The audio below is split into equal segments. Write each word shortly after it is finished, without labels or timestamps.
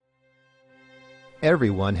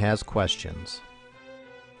Everyone has questions.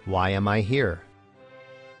 Why am I here?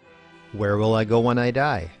 Where will I go when I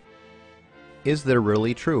die? Is there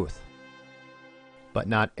really truth? But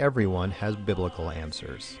not everyone has biblical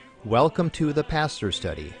answers. Welcome to The Pastor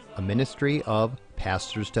Study, a ministry of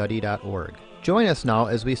pastorstudy.org. Join us now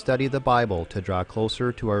as we study the Bible to draw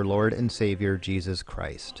closer to our Lord and Savior Jesus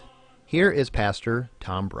Christ. Here is Pastor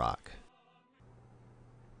Tom Brock.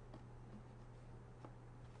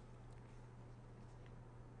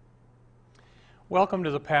 Welcome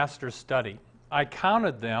to the Pastor's Study. I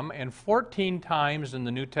counted them, and 14 times in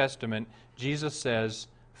the New Testament, Jesus says,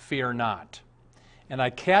 "Fear not." And I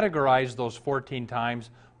categorized those 14 times,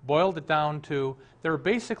 boiled it down to, there are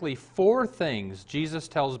basically 4 things Jesus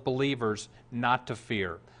tells believers not to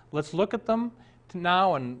fear. Let's look at them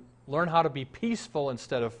now and learn how to be peaceful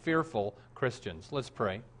instead of fearful Christians. Let's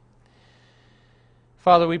pray.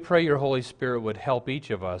 Father, we pray your Holy Spirit would help each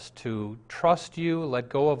of us to trust you, let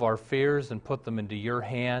go of our fears, and put them into your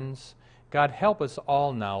hands. God, help us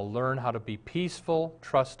all now learn how to be peaceful,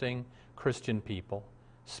 trusting Christian people.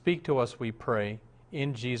 Speak to us, we pray,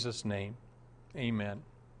 in Jesus' name. Amen.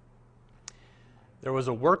 There was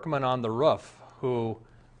a workman on the roof who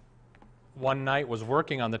one night was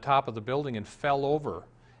working on the top of the building and fell over,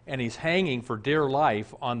 and he's hanging for dear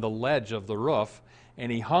life on the ledge of the roof. And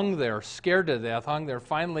he hung there, scared to death, hung there.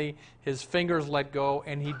 Finally, his fingers let go,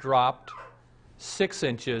 and he dropped 6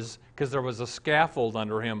 inches because there was a scaffold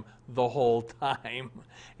under him the whole time.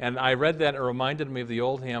 And I read that, and it reminded me of the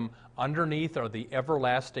old hymn, "Underneath are the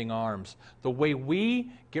everlasting arms." The way we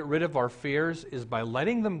get rid of our fears is by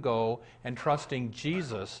letting them go and trusting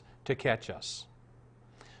Jesus to catch us.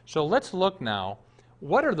 So let's look now.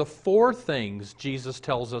 What are the 4 things Jesus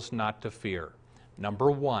tells us not to fear? Number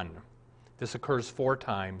 1. This occurs 4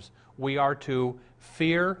 times. We are to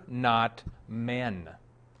fear not men.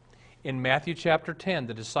 In Matthew chapter 10,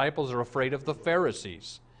 the disciples are afraid of the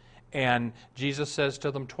Pharisees. And Jesus says to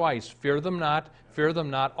them twice, fear them not, fear them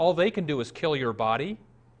not. All they can do is kill your body.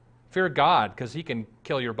 Fear God, because he can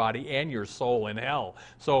kill your body and your soul in hell.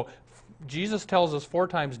 So Jesus tells us 4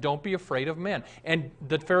 times, don't be afraid of men. And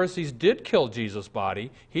the Pharisees did kill Jesus'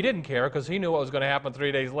 body. He didn't care because he knew what was going to happen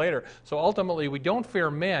 3 days later. So ultimately, we don't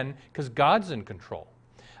fear men because God's in control.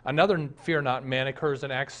 Another fear not men occurs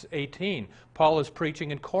in Acts 18. Paul is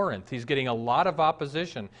preaching in Corinth. He's getting a lot of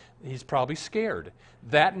opposition. He's probably scared.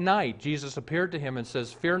 That night, Jesus appeared to him and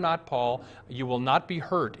says, fear not, Paul, you will not be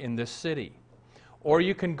hurt in this city. Or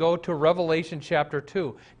you can go to Revelation chapter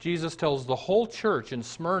 2. Jesus tells the whole church in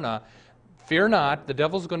Smyrna, fear not, the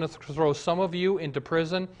devil's going to throw some of you into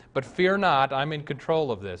prison, but fear not, I'm in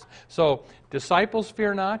control of this. So, disciples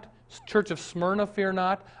fear not, Church of Smyrna fear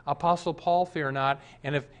not, Apostle Paul fear not,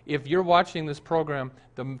 and if you're watching this program,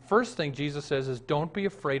 the first thing Jesus says is don't be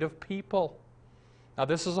afraid of people. Now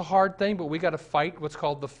this is a hard thing, but we got to fight what's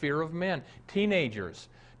called the fear of men. Teenagers,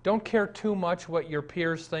 don't care too much what your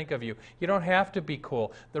peers think of you. You don't have to be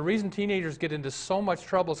cool. The reason teenagers get into so much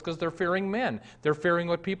trouble is because they're fearing men. They're fearing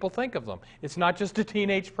what people think of them. It's not just a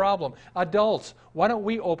teenage problem. Adults, why don't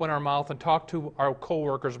we open our mouth and talk to our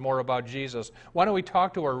coworkers more about Jesus? Why don't we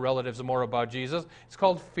talk to our relatives more about Jesus? It's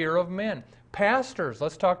called fear of men. Pastors,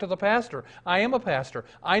 let's talk to the pastor. I am a pastor.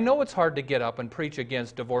 I know it's hard to get up and preach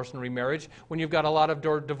against divorce and remarriage when you've got a lot of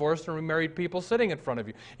divorced and remarried people sitting in front of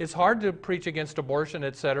you. It's hard to preach against abortion,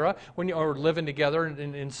 etc., when you are living together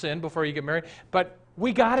in sin before you get married. But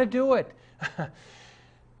we got to do it.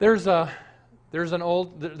 There's an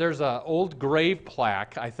old grave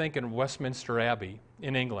plaque, I think, in Westminster Abbey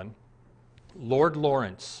in England. Lord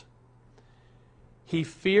Lawrence. He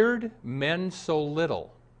feared men so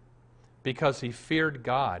little because he feared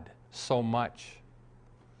God so much.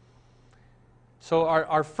 So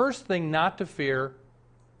our first thing not to fear,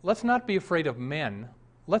 let's not be afraid of men.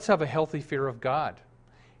 Let's have a healthy fear of God.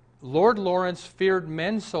 Lord Lawrence feared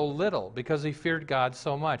men so little because he feared God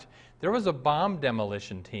so much. There was a bomb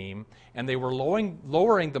demolition team, and they were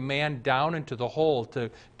lowering the man down into the hole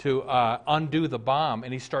to undo the bomb,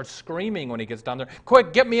 and he starts screaming when he gets down there,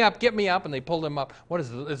 quick, get me up, and they pulled him up. What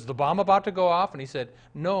is the bomb about to go off? And he said,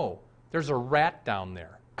 no. There's a rat down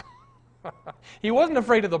there. He wasn't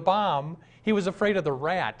afraid of the bomb. He was afraid of the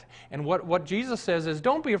rat. And what Jesus says is,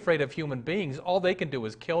 don't be afraid of human beings. All they can do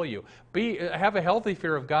is kill you. Have a healthy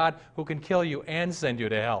fear of God who can kill you and send you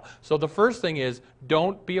to hell. So the first thing is,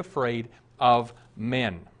 don't be afraid of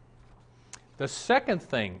men. The second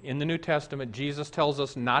thing in the New Testament, Jesus tells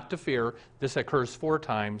us not to fear. This occurs 4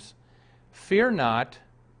 times. Fear not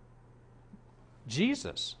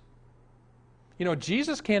Jesus. You know,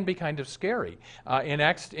 Jesus can be kind of scary.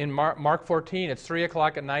 In Mark 14, it's 3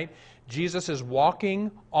 o'clock at night. Jesus is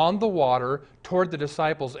walking on the water toward the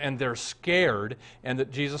disciples, and they're scared, and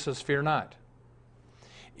that Jesus says, fear not.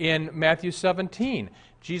 In Matthew 17,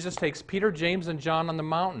 Jesus takes Peter, James, and John on the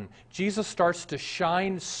mountain. Jesus starts to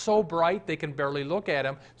shine so bright they can barely look at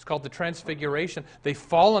him. It's called the Transfiguration. They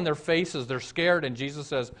fall on their faces, they're scared, and Jesus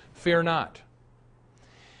says, fear not.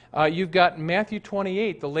 You've got Matthew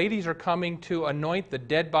 28. The ladies are coming to anoint the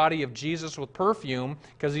dead body of Jesus with perfume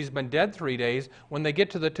because he's been dead 3 days. When they get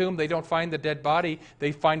to the tomb, they don't find the dead body.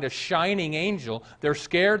 They find a shining angel. They're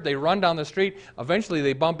scared. They run down the street. Eventually,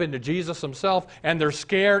 they bump into Jesus himself, and they're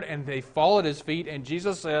scared, and they fall at his feet. And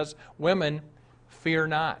Jesus says, women, fear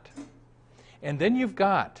not. And then you've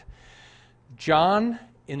got John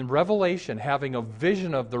in Revelation having a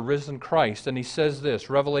vision of the risen Christ, and he says this,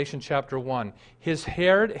 Revelation chapter 1, his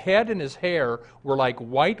head and his hair were like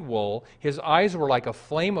white wool, his eyes were like a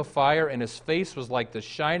flame of fire, and his face was like the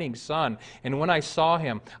shining sun. And when I saw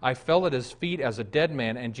him, I fell at his feet as a dead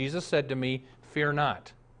man, and Jesus said to me, fear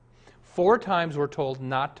not. 4 times we're told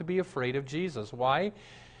not to be afraid of Jesus. Why?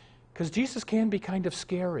 Because Jesus can be kind of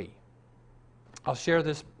scary. I'll share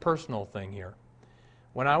this personal thing here.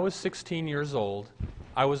 When I was 16 years old,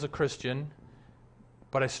 I was a Christian,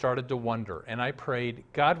 but I started to wonder, and I prayed,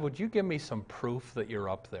 God, would you give me some proof that you're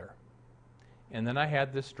up there? And then I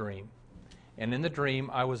had this dream, and in the dream,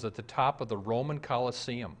 I was at the top of the Roman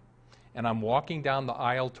Colosseum, and I'm walking down the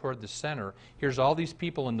aisle toward the center. Here's all these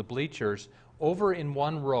people in the bleachers. Over in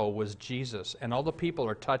one row was Jesus, and all the people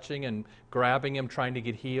are touching and grabbing him, trying to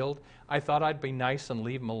get healed. I thought I'd be nice and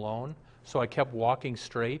leave him alone, so I kept walking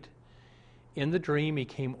straight. In the dream, he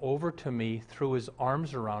came over to me, threw his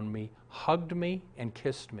arms around me, hugged me, and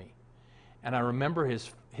kissed me. And I remember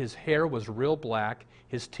his hair was real black,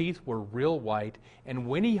 his teeth were real white, and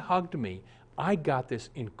when he hugged me, I got this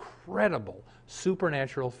incredible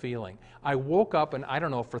supernatural feeling. I woke up, and I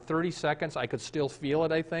don't know, for 30 seconds, I could still feel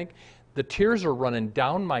it, I think. The tears are running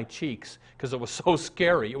down my cheeks because it was so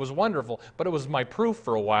scary. It was wonderful, but it was my proof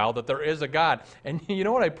for a while that there is a God. And you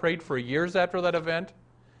know what I prayed for years after that event?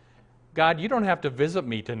 God, you don't have to visit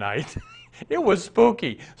me tonight. It was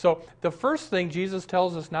spooky. So the first thing Jesus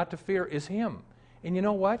tells us not to fear is him. And you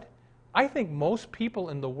know what? I think most people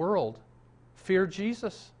in the world fear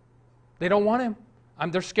Jesus. They don't want him.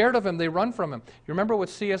 They're scared of him. They run from him. You remember what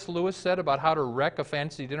C.S. Lewis said about how to wreck a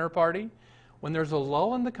fancy dinner party? When there's a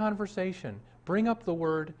lull in the conversation, bring up the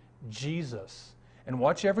word Jesus and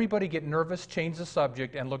watch everybody get nervous, change the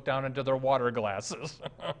subject, and look down into their water glasses.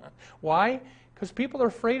 Why? Because people are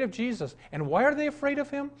afraid of Jesus. And why are they afraid of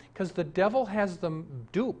him? Because the devil has them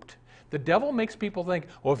duped. The devil makes people think,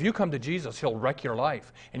 well, if you come to Jesus, he'll wreck your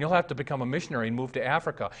life, and you'll have to become a missionary and move to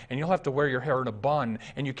Africa, and you'll have to wear your hair in a bun,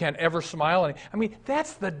 and you can't ever smile. I mean,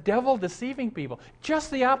 that's the devil deceiving people. Just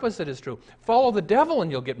the opposite is true. Follow the devil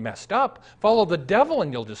and you'll get messed up. Follow the devil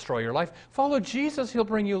and you'll destroy your life. Follow Jesus, he'll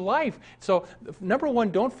bring you life. So, number 1,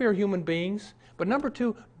 don't fear human beings. But number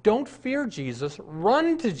 2, don't fear Jesus.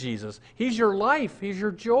 Run to Jesus. He's your life. He's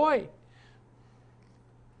your joy.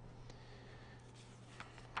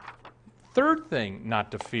 Third thing not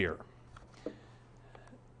to fear.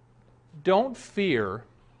 Don't fear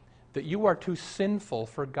that you are too sinful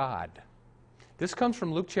for God. This comes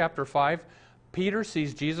from Luke chapter 5. Peter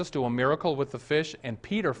sees Jesus do a miracle with the fish, and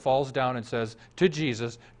Peter falls down and says to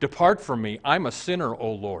Jesus, "Depart from me, I'm a sinner,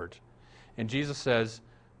 O Lord." And Jesus says,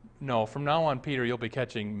 no, from now on, Peter, you'll be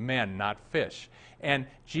catching men, not fish. And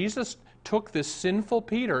Jesus took this sinful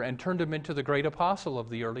Peter and turned him into the great apostle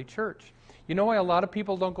of the early church. You know why a lot of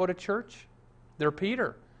people don't go to church? They're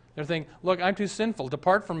Peter. They're thinking, look, I'm too sinful.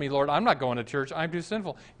 Depart from me, Lord. I'm not going to church. I'm too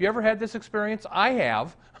sinful. You ever had this experience? I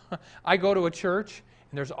have. I go to a church,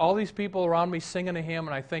 and there's all these people around me singing a hymn,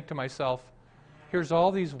 and I think to myself, here's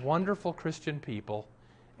all these wonderful Christian people,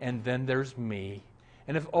 and then there's me.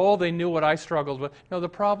 And if, they knew what I struggled with. No,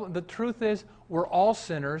 the truth is, we're all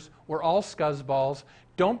sinners. We're all scuzzballs.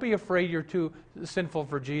 Don't be afraid you're too sinful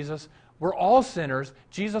for Jesus. We're all sinners.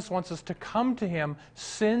 Jesus wants us to come to him,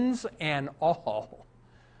 sins and all.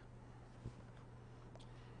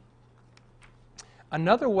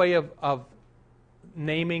 Another way of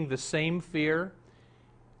naming the same fear,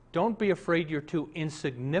 don't be afraid you're too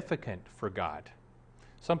insignificant for God.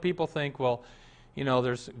 Some people think, well, you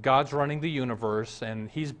know, God's running the universe,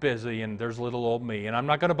 and he's busy, and there's little old me, and I'm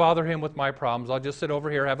not going to bother him with my problems. I'll just sit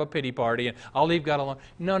over here, have a pity party, and I'll leave God alone.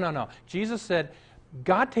 No. Jesus said,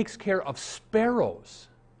 God takes care of sparrows.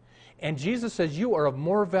 And Jesus says, you are of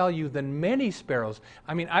more value than many sparrows.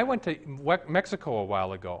 I mean, I went to Mexico a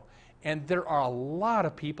while ago, and there are a lot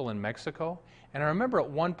of people in Mexico. And I remember at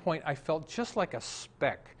one point I felt just like a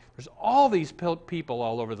speck. There's all these people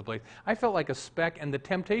all over the place. I felt like a speck, and the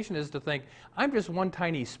temptation is to think, I'm just one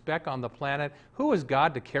tiny speck on the planet. Who is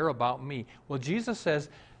God to care about me? Well, Jesus says,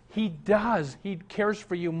 He does. He cares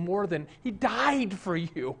for you more than He died for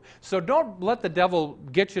you. So don't let the devil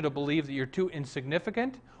get you to believe that you're too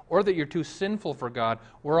insignificant or that you're too sinful for God.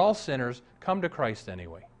 We're all sinners. Come to Christ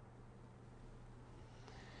anyway.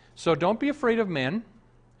 So don't be afraid of men.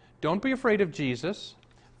 Don't be afraid of Jesus.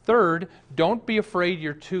 Third, don't be afraid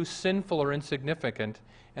you're too sinful or insignificant.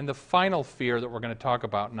 And the final fear that we're going to talk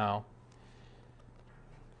about now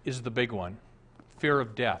is the big one. Fear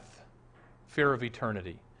of death. Fear of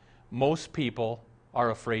eternity. Most people are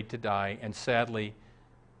afraid to die, and sadly,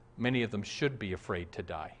 many of them should be afraid to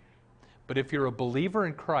die. But if you're a believer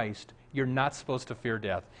in Christ, you're not supposed to fear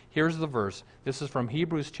death. Here's the verse. This is from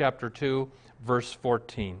Hebrews chapter 2, verse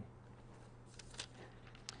 14.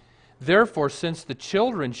 Therefore, since the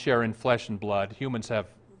children share in flesh and blood, humans have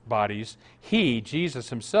bodies, He, Jesus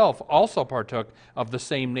Himself, also partook of the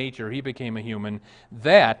same nature. He became a human,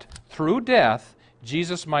 that through death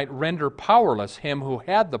Jesus might render powerless him who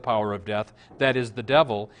had the power of death, that is, the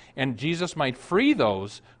devil, and Jesus might free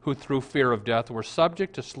those who through fear of death were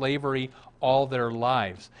subject to slavery all their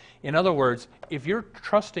lives. In other words, if you're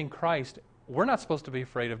trusting Christ, we're not supposed to be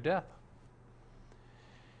afraid of death.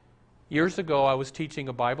 Years ago, I was teaching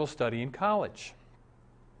a Bible study in college.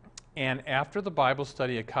 And after the Bible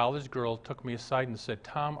study, a college girl took me aside and said,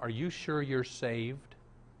 Tom, are you sure you're saved?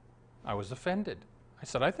 I was offended. I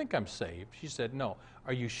said, I think I'm saved. She said, no.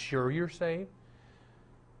 Are you sure you're saved?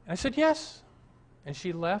 And I said, yes. And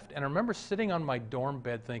she left, and I remember sitting on my dorm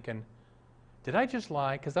bed thinking, did I just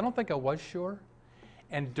lie? Because I don't think I was sure.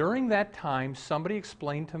 And during that time, somebody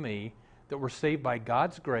explained to me that we're saved by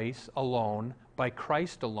God's grace alone, by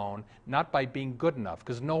Christ alone, not by being good enough,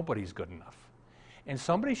 because nobody's good enough. And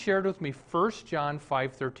somebody shared with me 1 John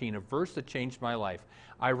 5:13, a verse that changed my life.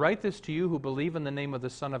 I write this to you who believe in the name of the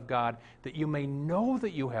Son of God, that you may know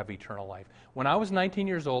that you have eternal life. When I was 19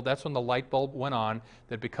 years old, that's when the light bulb went on,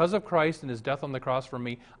 that because of Christ and His death on the cross for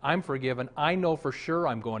me, I'm forgiven. I know for sure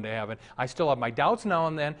I'm going to heaven. I still have my doubts now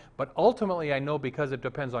and then, but ultimately I know because it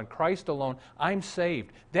depends on Christ alone, I'm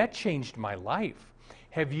saved. That changed my life.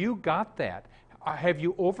 Have you got that? Have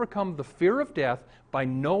you overcome the fear of death by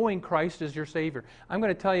knowing Christ as your Savior? I'm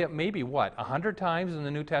going to tell you maybe 100 times in the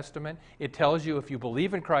New Testament, it tells you if you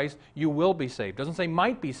believe in Christ, you will be saved. It doesn't say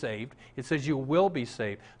might be saved, it says you will be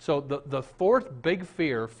saved. So the fourth big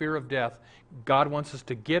fear of death, God wants us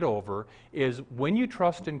to get over is when you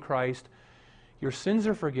trust in Christ, your sins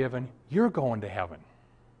are forgiven, you're going to heaven.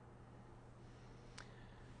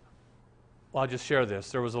 Well, I'll just share this.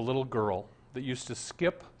 There was a little girl that used to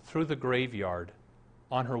skip through the graveyard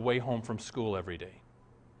on her way home from school every day.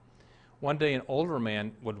 One day an older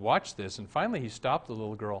man would watch this, and finally he stopped the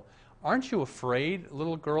little girl. Aren't you afraid,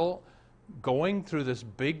 little girl, going through this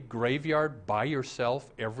big graveyard by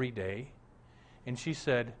yourself every day? And she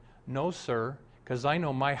said, no, sir, because I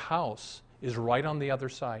know my house is right on the other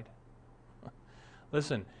side.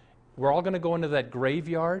 Listen, we're all going to go into that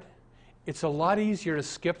graveyard. It's a lot easier to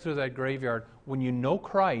skip through that graveyard when you know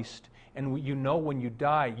Christ, and you know when you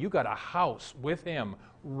die, you got a house with Him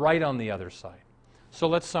right on the other side. So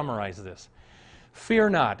let's summarize this. Fear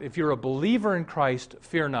not. If you're a believer in Christ,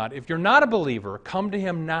 fear not. If you're not a believer, come to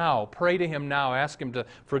Him now. Pray to Him now. Ask Him to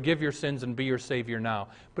forgive your sins and be your Savior now.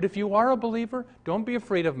 But if you are a believer, don't be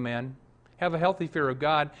afraid of men. Have a healthy fear of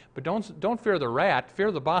God, but don't fear the rat.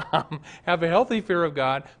 Fear the bomb. Have a healthy fear of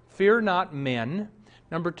God. Fear not men.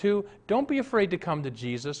 Number 2, don't be afraid to come to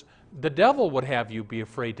Jesus. The devil would have you be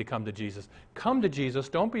afraid to come to Jesus. Come to Jesus.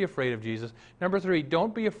 Don't be afraid of Jesus. Number 3,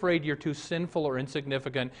 don't be afraid you're too sinful or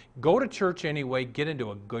insignificant. Go to church anyway. Get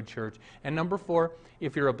into a good church. And number 4,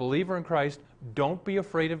 if you're a believer in Christ, don't be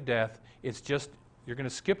afraid of death. It's just you're going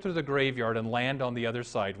to skip through the graveyard and land on the other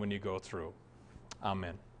side when you go through.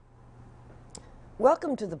 Amen.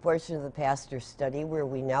 Welcome to the portion of the Pastor's Study where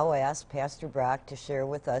we now ask Pastor Brock to share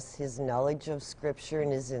with us his knowledge of Scripture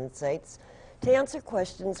and his insights to answer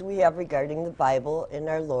questions we have regarding the Bible and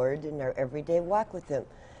our Lord and our everyday walk with Him.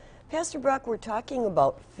 Pastor Brock, we're talking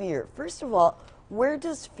about fear. First of all, where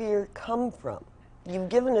does fear come from? You've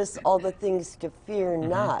given us all the things to fear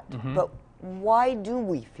not, but why do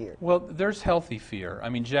we fear? Well, there's healthy fear. I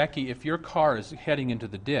mean, Jackie, if your car is heading into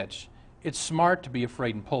the ditch, it's smart to be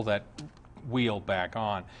afraid and pull that wheel back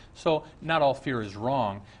on. So not all fear is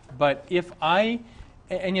wrong, but if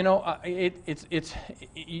and you know,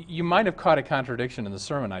 you might have caught a contradiction in the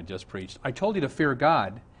sermon I just preached. I told you to fear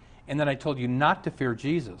God, And then I told you not to fear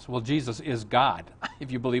Jesus. Well, Jesus is God, if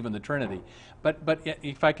you believe in the Trinity. But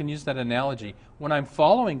if I can use that analogy, when I'm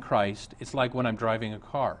following Christ, it's like when I'm driving a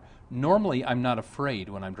car. Normally, I'm not afraid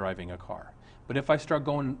when I'm driving a car. But if I start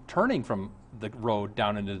turning from the road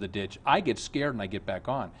down into the ditch, I get scared and I get back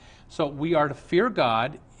on. So we are to fear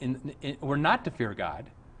God, we're not to fear God.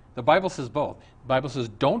 The Bible says both. The Bible says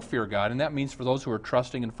don't fear God, and that means for those who are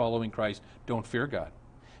trusting and following Christ, don't fear God.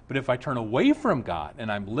 But if I turn away from God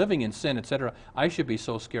and I'm living in sin, etc., I should be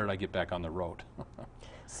so scared I get back on the road.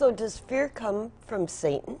 So does fear come from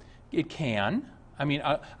Satan? It can. I mean,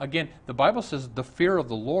 again, the Bible says the fear of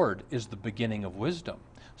the Lord is the beginning of wisdom.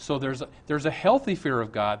 So there's a healthy fear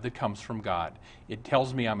of God that comes from God. It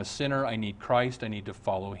tells me I'm a sinner, I need Christ, I need to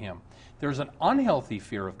follow Him. There's an unhealthy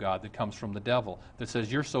fear of God that comes from the devil that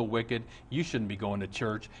says you're so wicked, you shouldn't be going to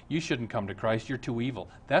church, you shouldn't come to Christ, you're too evil.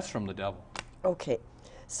 That's from the devil. Okay.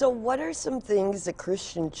 So what are some things a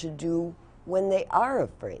Christian should do when they are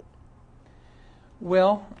afraid?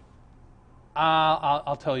 Well,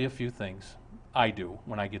 I'll tell you a few things I do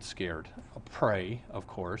when I get scared. I'll pray, of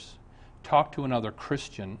course. Talk to another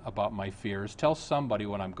Christian about my fears. Tell somebody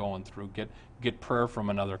what I'm going through. Get prayer from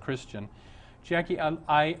another Christian. Jackie,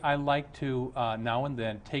 I like to now and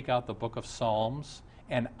then take out the book of Psalms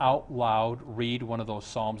and out loud read one of those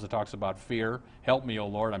Psalms that talks about fear. Help me, O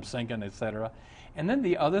Lord, I'm sinking, etc. And then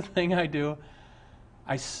the other thing I do,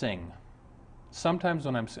 I sing. Sometimes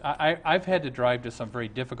when I've had to drive to some very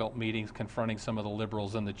difficult meetings confronting some of the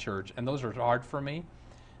liberals in the church, and those are hard for me.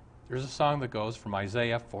 There's a song that goes from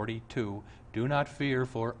Isaiah 42, do not fear,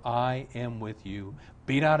 for I am with you.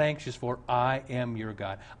 Be not anxious, for I am your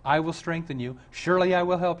God. I will strengthen you. Surely I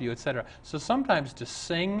will help you, etc. So sometimes to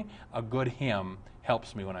sing a good hymn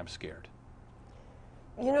helps me when I'm scared.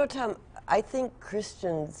 You know, Tom, I think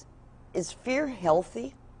Christians, is fear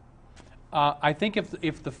healthy? I think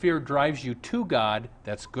if the fear drives you to God,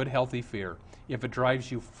 that's good, healthy fear. If it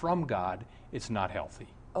drives you from God, it's not healthy.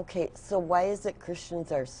 Okay, so why is it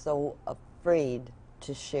Christians are so afraid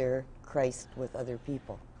to share Christ with other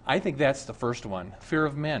people? I think that's the first one, fear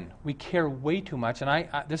of men. We care way too much, and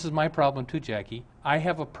this is my problem too, Jackie. I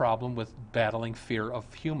have a problem with battling fear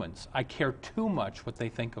of humans. I care too much what they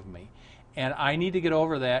think of me, and I need to get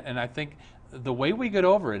over that, and I think the way we get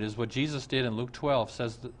over it is what Jesus did in Luke 12,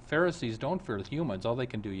 says the Pharisees don't fear humans. All they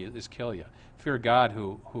can do is kill you. Fear God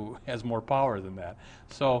who has more power than that.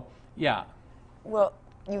 So, yeah. Well,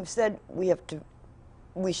 you've said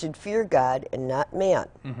we should fear God and not man.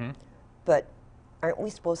 Mm-hmm. But aren't we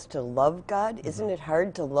supposed to love God? Mm-hmm. Isn't it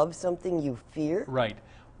hard to love something you fear? Right.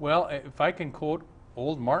 Well, if I can quote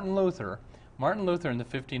old Martin Luther in the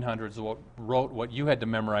 1500s wrote what you had to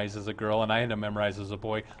memorize as a girl and I had to memorize as a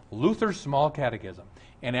boy, Luther's Small Catechism.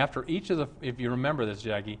 And after each of the, if you remember this,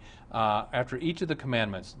 Jackie, after each of the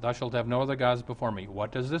commandments, thou shalt have no other gods before me.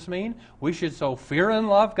 What does this mean? We should so fear and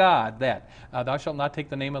love God that thou shalt not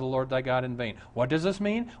take the name of the Lord thy God in vain. What does this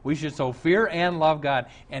mean? We should so fear and love God.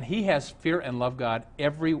 And he has fear and love God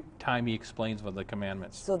every time he explains one of the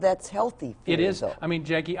commandments. So that's healthy fear, it is. though. I mean,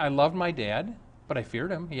 Jackie, I loved my dad, but I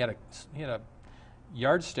feared him. He had a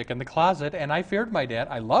yardstick in the closet, and I feared my dad.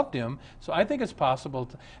 I loved him, so I think it's possible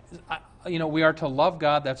to, we are to love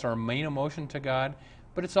God. That's our main emotion to God,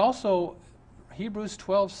 but it's also, Hebrews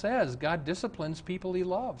 12 says, God disciplines people he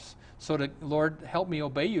loves. So Lord, help me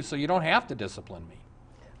obey you so you don't have to discipline me.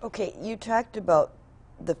 Okay, you talked about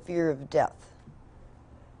the fear of death.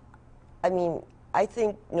 I mean, I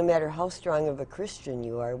think no matter how strong of a Christian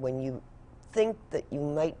you are, when you think that you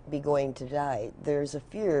might be going to die, there's a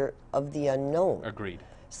fear of the unknown. Agreed.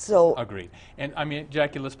 So agreed. And I mean,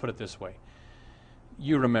 Jackie, let's put it this way.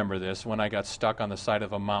 You remember this when I got stuck on the side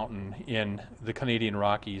of a mountain in the Canadian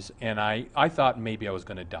Rockies, and I thought maybe I was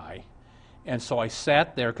going to die. And so I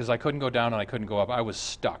sat there because I couldn't go down and I couldn't go up. I was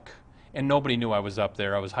stuck. And nobody knew I was up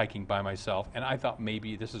there. I was hiking by myself, and I thought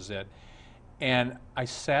maybe this is it. And I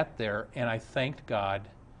sat there and I thanked God.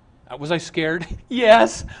 Was I scared?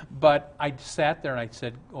 Yes. But I sat there and I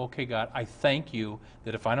said, okay, God, I thank you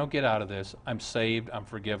that if I don't get out of this, I'm saved, I'm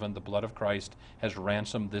forgiven, the blood of Christ has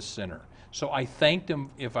ransomed this sinner. So I thanked him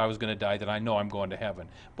if I was going to die, that I know I'm going to heaven.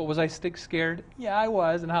 But was I scared? Yeah, I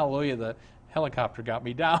was, and hallelujah, the helicopter got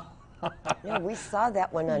me down. Yeah, we saw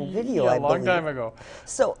that one on video, yeah, I a long believe. time ago.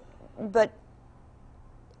 So, but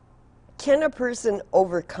can a person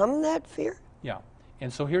overcome that fear? Yeah.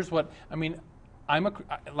 And so here's what, I mean,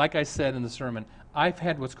 like I said in the sermon, I've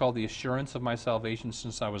had what's called the assurance of my salvation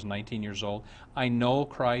since I was 19 years old. I know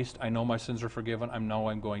Christ. I know my sins are forgiven. I know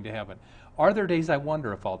I'm going to heaven. Are there days I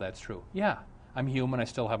wonder if all that's true? Yeah. I'm human. I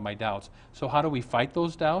still have my doubts. So how do we fight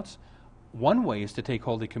those doubts? One way is to take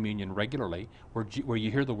Holy Communion regularly, where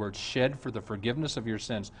you hear the word shed for the forgiveness of your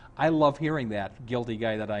sins. I love hearing that, guilty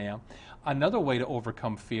guy that I am. Another way to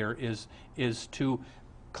overcome fear is to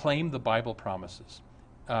claim the Bible promises.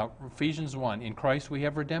 Ephesians 1, in Christ we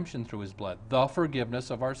have redemption through his blood, the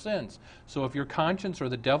forgiveness of our sins. So if your conscience or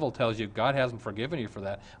the devil tells you God hasn't forgiven you for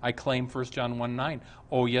that, I claim 1 John 1:9.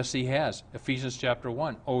 Oh, yes, he has. Ephesians chapter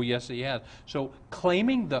 1. Oh, yes, he has. So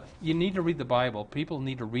claiming you need to read the Bible. People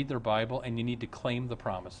need to read their Bible, and you need to claim the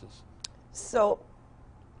promises. So,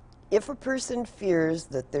 if a person fears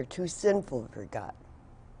that they're too sinful for God,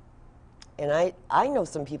 and I know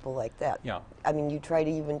some people like that. Yeah. I mean, you try to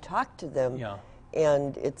even talk to them. Yeah.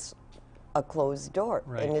 And it's a closed door,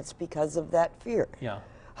 Right. and it's because of that fear. Yeah.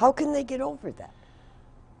 How can they get over that?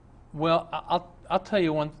 Well, I'll tell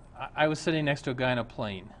you one. I was sitting next to a guy in a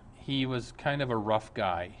plane. He was kind of a rough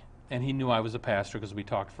guy, and he knew I was a pastor because we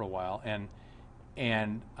talked for a while. And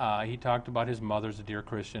he talked about his mother's a dear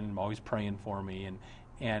Christian, and always praying for me.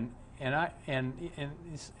 And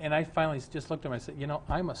I finally just looked at him. I said,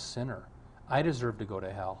 I'm a sinner. I deserve to go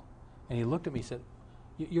to hell. And he looked at me and said,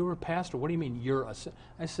 "You're a pastor. What do you mean you're a sinner?"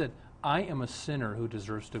 I said, "I am a sinner who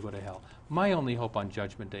deserves to go to hell. My only hope on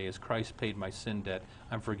Judgment Day is Christ paid my sin debt.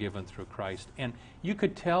 I'm forgiven through Christ." And you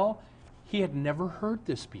could tell he had never heard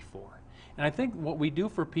this before. And I think what we do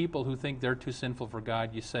for people who think they're too sinful for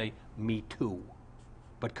God, you say, "Me too,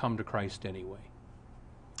 but come to Christ anyway."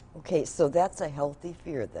 Okay, so that's a healthy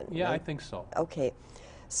fear then. Yeah, right? I think so. Okay,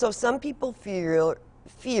 so some people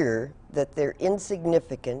fear that they're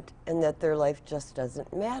insignificant and that their life just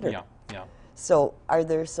doesn't matter. Yeah. So are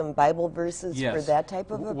there some Bible verses Yes. for that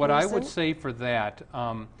type of a person? What I would say for that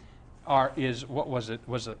is, what was it?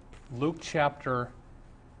 Was it Luke chapter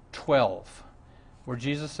 12, where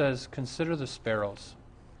Jesus says, "Consider the sparrows,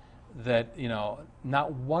 that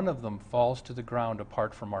not one of them falls to the ground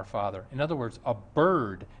apart from our Father." In other words, a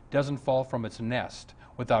bird doesn't fall from its nest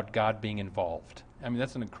without God being involved. I mean,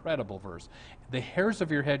 that's an incredible verse. The hairs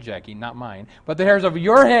of your head, Jackie, not mine, but the hairs of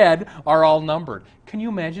your head are all numbered. Can you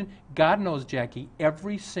imagine? God knows, Jackie,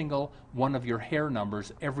 every single one of your hair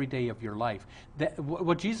numbers every day of your life.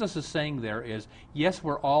 What Jesus is saying there is, yes,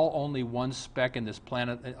 we're all only one speck in this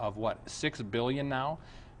planet of 6 billion now?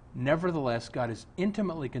 Nevertheless, God is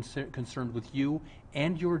intimately concerned with you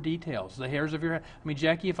and your details, the hairs of your head. I mean,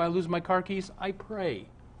 Jackie, if I lose my car keys, I pray.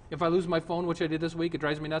 If I lose my phone, which I did this week, it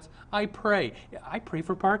drives me nuts, I pray. I pray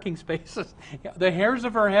for parking spaces. The hairs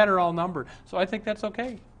of our head are all numbered. So I think that's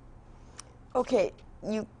okay. Okay,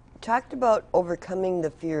 you talked about overcoming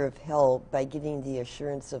the fear of hell by getting the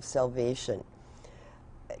assurance of salvation.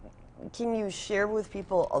 Can you share with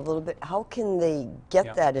people a little bit, how can they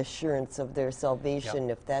get that assurance of their salvation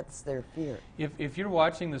if that's their fear? If you're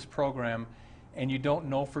watching this program and you don't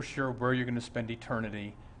know for sure where you're going to spend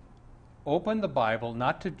eternity, open the Bible,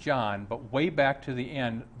 not to John, but way back to the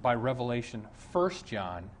end by Revelation, 1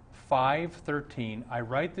 John 5:13. I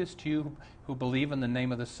write this to you who believe in the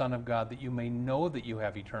name of the Son of God, that you may know that you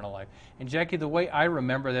have eternal life. And Jackie, the way I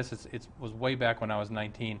remember this, it was way back when I was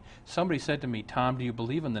 19. Somebody said to me, "Tom, do you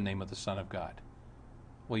believe in the name of the Son of God?"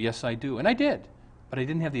 Well, yes, I do. And I did, but I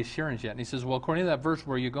didn't have the assurance yet. And he says, "Well, according to that verse,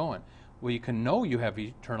 where are you going?" Well, you can know you have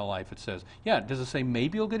eternal life, it says. Yeah, does it say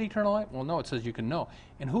maybe you'll get eternal life? Well, no, it says you can know.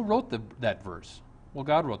 And who wrote that verse? Well,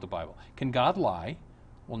 God wrote the Bible. Can God lie?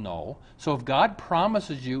 Well, no. So if God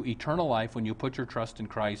promises you eternal life when you put your trust in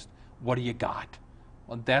Christ, what do you got?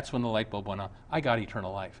 Well, that's when the light bulb went on. I got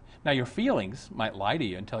eternal life. Now, your feelings might lie to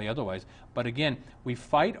you and tell you otherwise, but again, we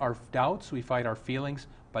fight our doubts, we fight our feelings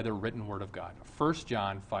by the written word of God. 1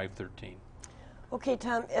 John 5:13. Okay,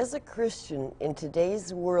 Tom, as a Christian in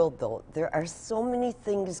today's world, though, there are so many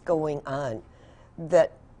things going on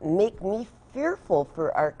that make me fearful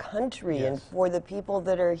for our country and for the people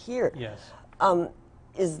that are here. Yes.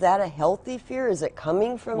 Is that a healthy fear? Is it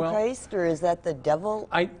coming from Christ, or is that the devil?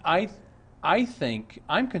 I think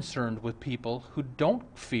I'm concerned with people who don't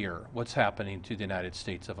fear what's happening to the United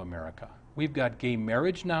States of America. We've got gay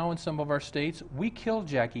marriage now in some of our states. We kill,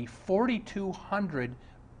 Jackie, 4,200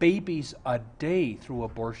 babies a day through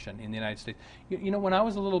abortion in the United States. You know, when I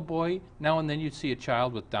was a little boy, now and then you'd see a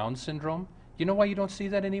child with Down syndrome. You know why you don't see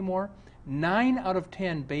that anymore? 9 out of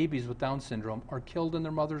 10 babies with Down syndrome are killed in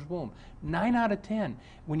their mother's womb. 9 out of 10.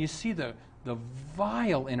 When you see the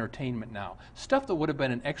vile entertainment now, stuff that would have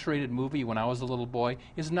been an X-rated movie when I was a little boy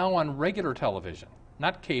is now on regular television,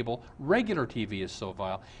 not cable. Regular TV is so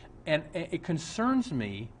vile. And it concerns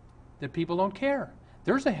me that people don't care.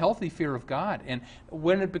 There's a healthy fear of God, and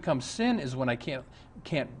when it becomes sin is when I can't.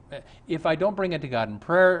 If I don't bring it to God in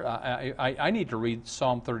prayer, I need to read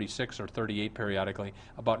Psalm 36 or 38 periodically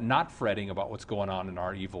about not fretting about what's going on in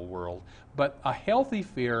our evil world. But a healthy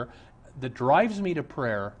fear that drives me to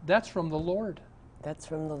prayer, that's from the Lord. That's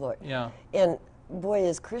from the Lord. Yeah. And boy,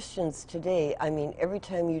 as Christians today, I mean, every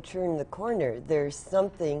time you turn the corner, there's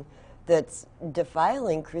something that's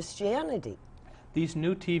defiling Christianity.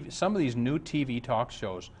 Some of these new TV talk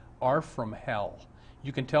shows are from hell.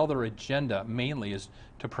 You can tell their agenda mainly is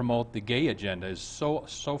to promote the gay agenda, is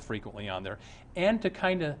so frequently on there, and to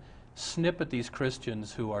kind of snip at these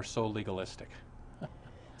Christians who are so legalistic.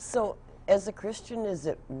 So, as a Christian, is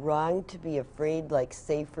it wrong to be afraid, like,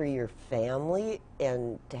 say, for your family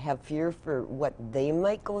and to have fear for what they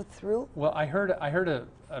might go through? Well, I heard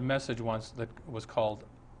a message once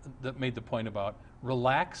that made the point about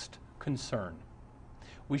relaxed concern.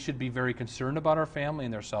 We should be very concerned about our family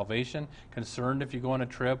and their salvation, concerned if you go on a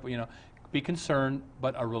trip, be concerned,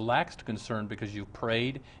 but a relaxed concern because you've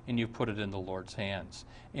prayed and you've put it in the Lord's hands.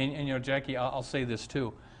 And Jackie, I'll say this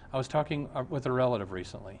too. I was talking with a relative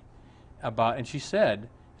recently and she said,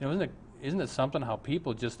 isn't it something how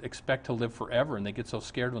people just expect to live forever and they get so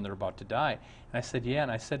scared when they're about to die? And I said, yeah,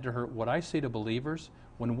 and I said to her, what I say to believers,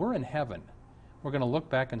 when we're in heaven, we're going to look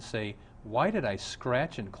back and say, why did I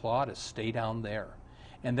scratch and claw to stay down there?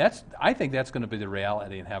 And I think that's going to be the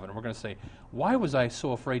reality in heaven. We're going to say, why was I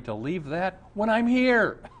so afraid to leave that when I'm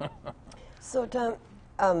here? So, Tom,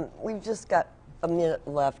 we've just got a minute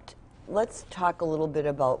left. Let's talk a little bit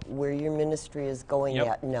about where your ministry is going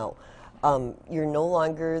at now. You're no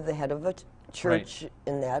longer the head of a church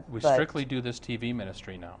in that. We strictly do this TV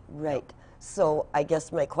ministry now. Right. So I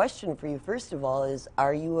guess my question for you, first of all, is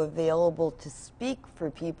are you available to speak for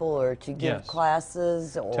people or to give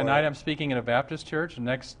classes? Or Tonight I'm speaking at a Baptist church.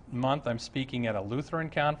 Next month I'm speaking at a Lutheran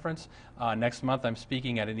conference. Next month I'm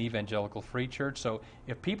speaking at an evangelical free church. So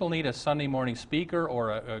if people need a Sunday morning speaker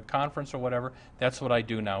or a conference or whatever, that's what I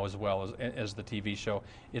do now as well as the TV show.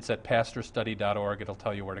 It's at pastorstudy.org. It'll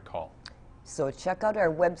tell you where to call. So check out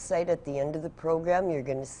our website at the end of the program. You're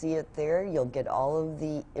going to see it there. You'll get all of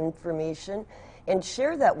the information. And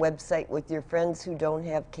share that website with your friends who don't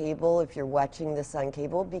have cable if you're watching this on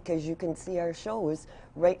cable, because you can see our shows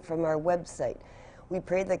right from our website. We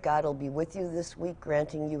pray that God will be with you this week,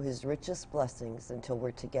 granting you his richest blessings until we're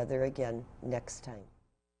together again next time.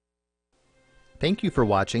 Thank you for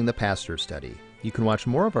watching The Pastor Study. You can watch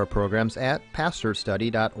more of our programs at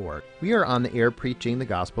pastorstudy.org. We are on the air preaching the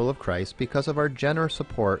gospel of Christ because of our generous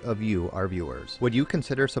support of you, our viewers. Would you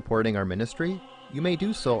consider supporting our ministry? You may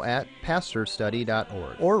do so at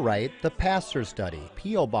pastorstudy.org. Or write The Pastor Study,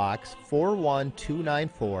 P.O. Box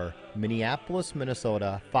 41294, Minneapolis,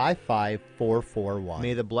 Minnesota 55441.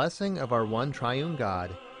 May the blessing of our one triune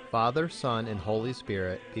God, Father, Son, and Holy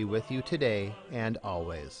Spirit be with you today and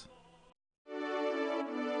always.